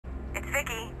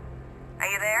Are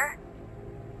you there?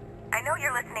 I know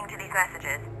you're listening to these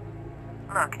messages.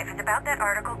 Look, if it's about that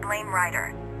article, blame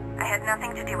Ryder. I had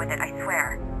nothing to do with it, I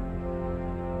swear.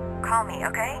 Call me,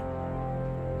 okay?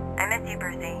 I miss you,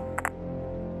 Brucey.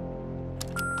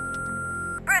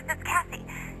 Bruce, it's Cassie.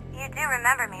 You do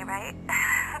remember me, right?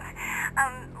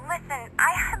 Listen,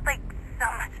 I had, so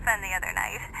much fun the other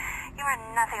night. You were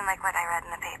nothing like what I read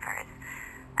in the papers.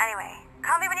 Anyway,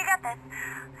 call me when you get this.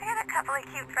 I got a couple of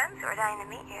cute friends who are dying to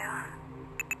meet you.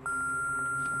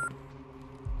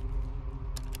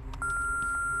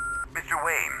 Mr.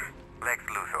 Wayne, Lex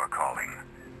Luthor calling.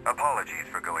 Apologies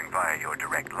for going via your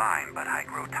direct line, but I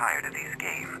grow tired of these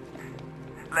games.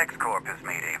 LexCorp has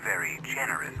made a very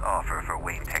generous offer for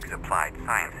Wayne Tech's Applied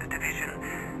Sciences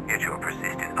division, yet your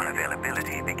persistent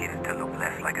unavailability begins to look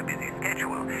less like a busy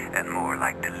schedule and more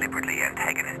like deliberately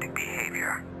antagonistic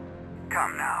behavior.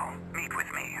 Come now, meet with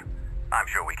me. I'm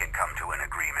sure we can come to an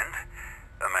agreement.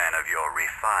 A man of your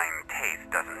refined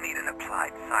taste doesn't need an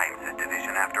Applied Sciences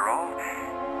division after all.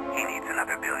 He needs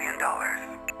another $1 billion.